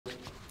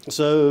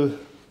So,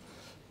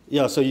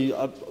 yeah, so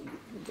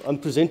I'm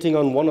presenting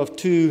on one of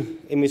two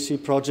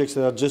MSc projects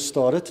that I just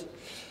started,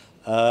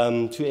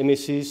 two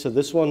MScs. So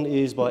this one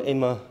is by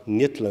Emma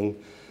Neetling.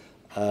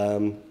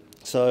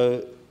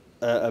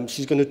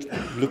 She's going to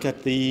look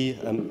at the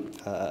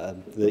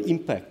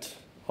impact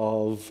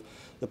of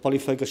the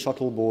polyphagous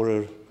shuttle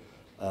borer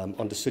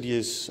on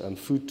deciduous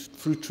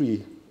fruit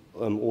tree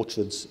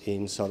orchards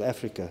in South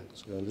Africa.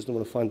 So I just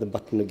want to find the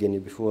button again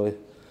here before I...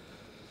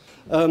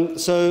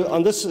 So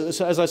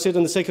as I said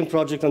in the second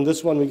project, on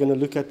this one we're going to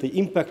look at the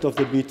impact of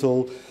the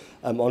beetle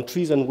on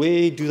trees and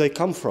where do they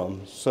come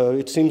from. So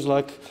it seems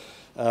like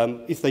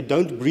if they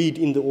don't breed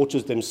in the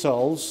orchards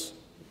themselves,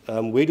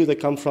 where do they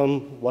come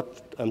from,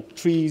 what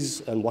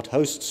trees and what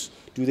hosts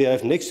do they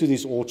have next to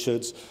these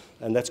orchards,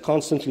 and that's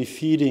constantly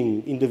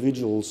feeding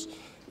individuals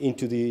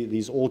into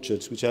these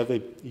orchards, which have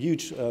a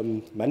huge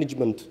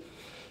management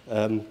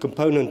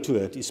component to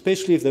it,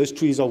 especially if those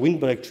trees are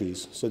windbreak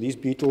trees. So these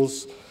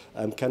beetles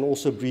can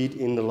also breed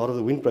in a lot of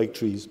the windbreak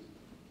trees.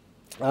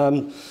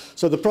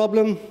 So the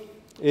problem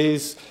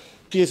is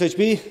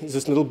PSHB is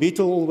this little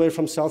beetle all the way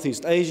from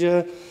Southeast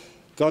Asia,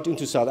 got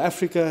into South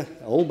Africa,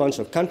 a whole bunch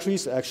of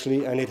countries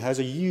actually, and it has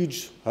a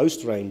huge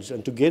host range.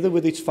 And together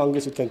with its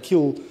fungus, it can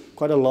kill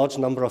quite a large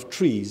number of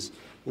trees.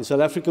 In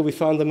South Africa, we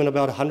found them in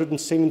about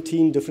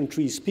 117 different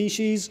tree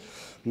species.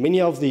 Many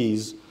of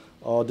these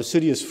are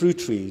deciduous fruit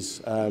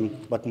trees,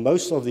 but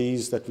most of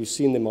these that we've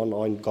seen them on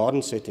are in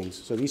garden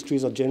settings. So these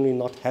trees are generally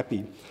not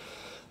happy.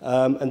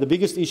 And the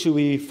biggest issue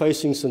we're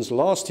facing since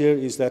last year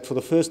is that for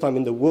the first time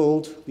in the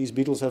world, these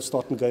beetles have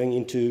started going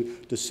into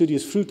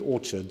deciduous fruit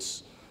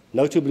orchards,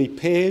 notably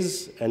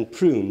pears and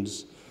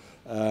prunes,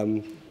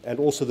 and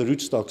also the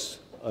rootstocks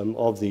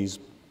of these.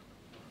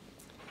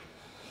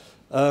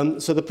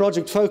 So the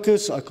project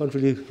focus, I can't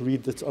really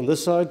read that on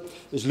this side,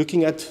 is we're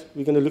going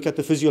to look at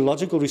the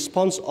physiological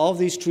response of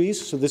these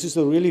trees. So this is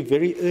the really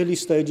very early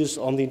stages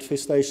on the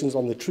infestations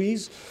on the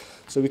trees.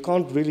 So we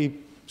can't really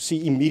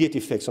see immediate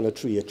effects on a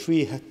tree. A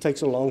tree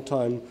takes a long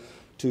time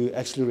to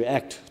actually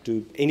react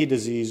to any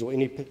disease or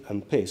any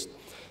pest.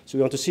 So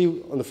we want to see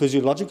on the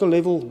physiological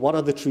level, what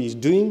are the trees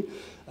doing?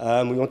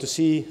 We want to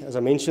see, as I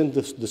mentioned,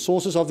 the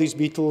sources of these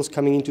beetles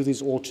coming into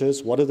these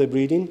orchards. What are they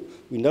breeding?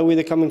 We know where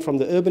they're coming from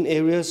the urban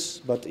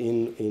areas, but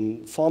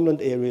in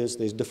farmland areas,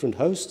 there's different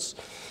hosts.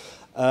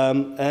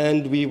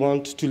 And we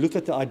want to look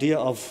at the idea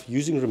of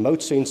using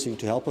remote sensing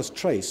to help us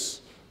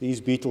trace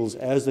these beetles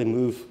as they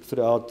move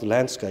throughout the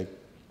landscape.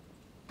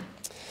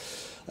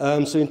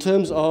 So in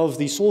terms of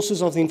the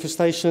sources of the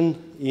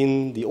infestation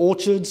in the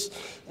orchards,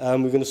 we're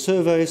going to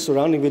survey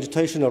surrounding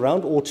vegetation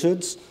around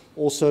orchards,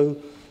 also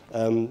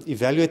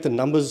evaluate the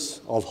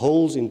numbers of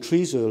holes in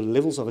trees or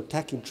levels of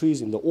attack in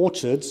trees in the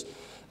orchards,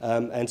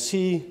 and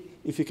see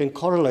if you can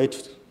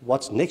correlate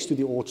what's next to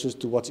the orchards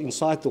to what's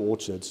inside the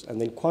orchards,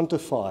 and then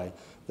quantify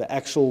the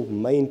actual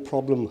main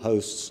problem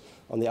hosts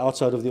on the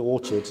outside of the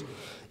orchards.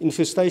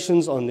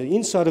 Infestations on the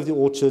inside of the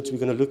orchards, we're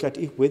going to look at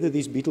whether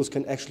these beetles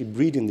can actually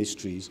breed in these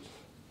trees.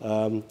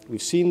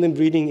 We've seen them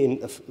breeding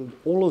in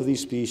all of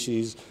these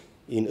species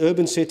in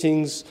urban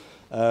settings.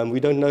 We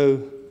don't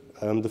know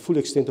the full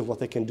extent of what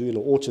they can do in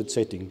an orchard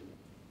setting.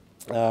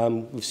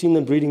 We've seen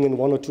them breeding in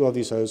one or two of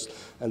these hosts,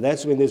 and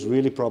that's when there's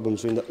really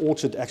problems, when the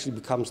orchard actually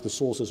becomes the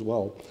source as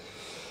well.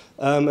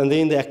 And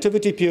then the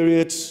activity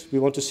periods, we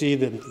want to see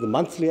the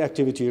monthly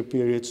activity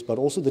periods, but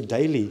also the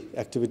daily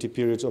activity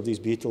periods of these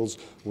beetles.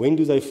 When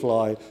do they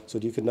fly, so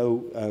that you can know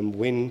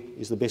when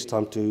is the best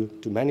time to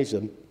manage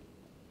them.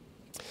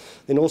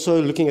 Then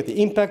also looking at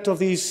the impact of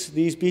these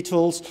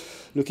beetles,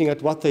 looking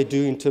at what they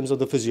do in terms of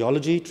the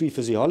physiology, tree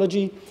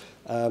physiology.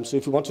 So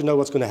if you want to know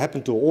what's going to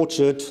happen to an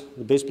orchard,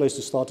 the best place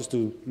to start is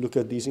to look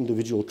at these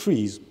individual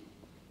trees.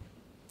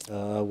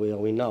 Where are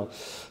we now?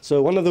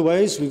 So one of the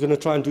ways, we're going to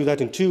try and do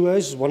that in two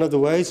ways. One of the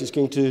ways is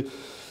going to,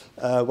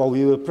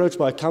 we were approached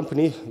by a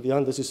company,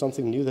 Vian, this is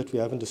something new that we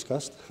haven't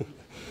discussed,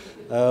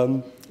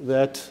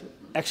 that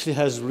actually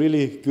has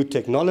really good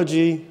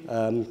technology,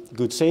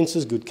 good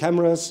sensors, good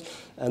cameras,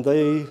 and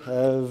they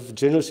have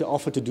generously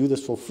offered to do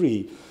this for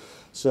free.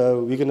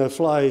 So we're going to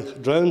fly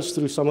drones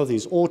through some of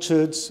these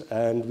orchards,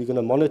 and we're going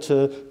to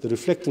monitor the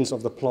reflectance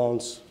of the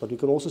plants, but we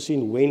can also see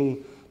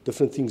when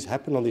different things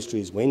happen on these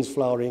trees, when's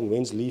flowering,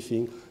 when's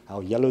leafing,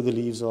 how yellow the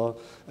leaves are,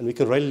 and we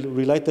can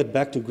relate that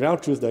back to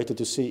ground truth data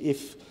to see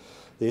if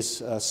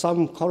there's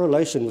some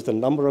correlation with the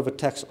number of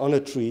attacks on a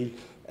tree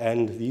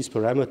and these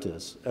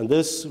parameters. And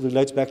this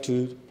relates back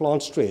to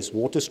plant stress,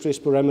 water stress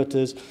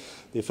parameters,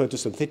 the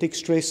photosynthetic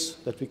stress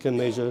that we can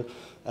measure,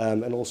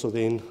 and also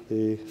then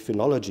the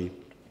phenology.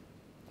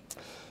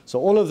 So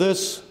all of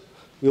this,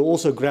 we'll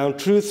also ground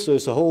truth, so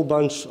it's a whole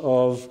bunch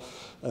of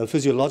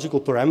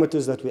physiological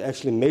parameters that we're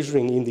actually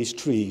measuring in these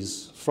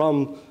trees,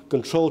 from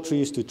control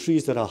trees to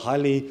trees that are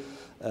highly,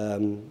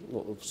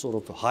 sort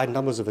of high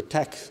numbers of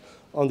attacks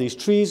on these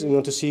trees, and we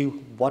want to see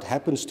what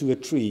happens to a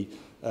tree.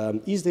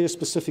 Is there a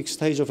specific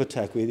stage of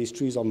attack where these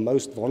trees are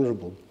most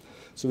vulnerable?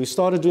 So we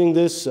started doing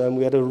this,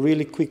 we had a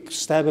really quick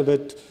stab of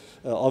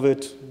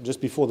it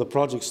just before the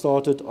project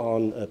started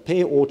on a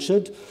pear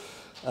orchard.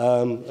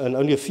 and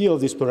only a few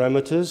of these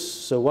parameters.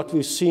 So what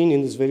we've seen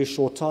in this very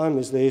short time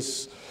is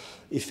there's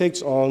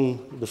effects on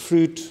the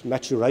fruit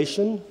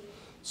maturation.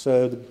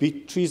 So the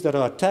trees that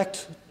are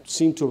attacked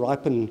seem to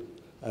ripen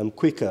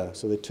quicker.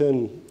 So they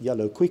turn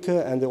yellow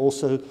quicker, and they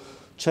also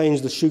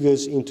change the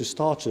sugars into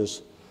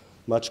starches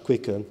much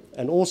quicker.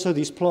 And also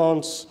these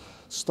plants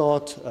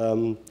start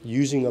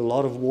using a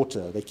lot of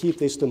water. They keep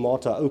their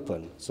stomata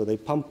open, so they're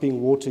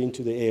pumping water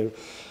into the air,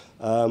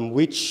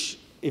 which,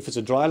 if it's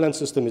a dryland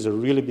system, is a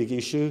really big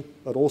issue.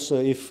 But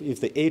also if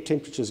the air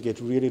temperatures get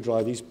really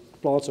dry, these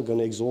plants are going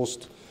to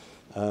exhaust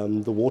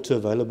the water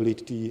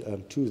availability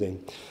to them.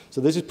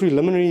 So this is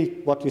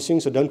preliminary what we're seeing,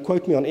 so don't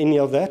quote me on any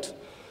of that.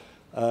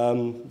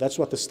 That's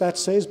what the stat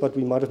says, but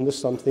we might have missed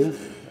something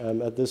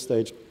at this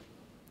stage.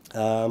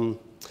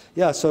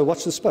 Yeah, so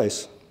watch the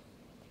space.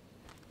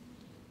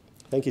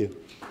 Thank you.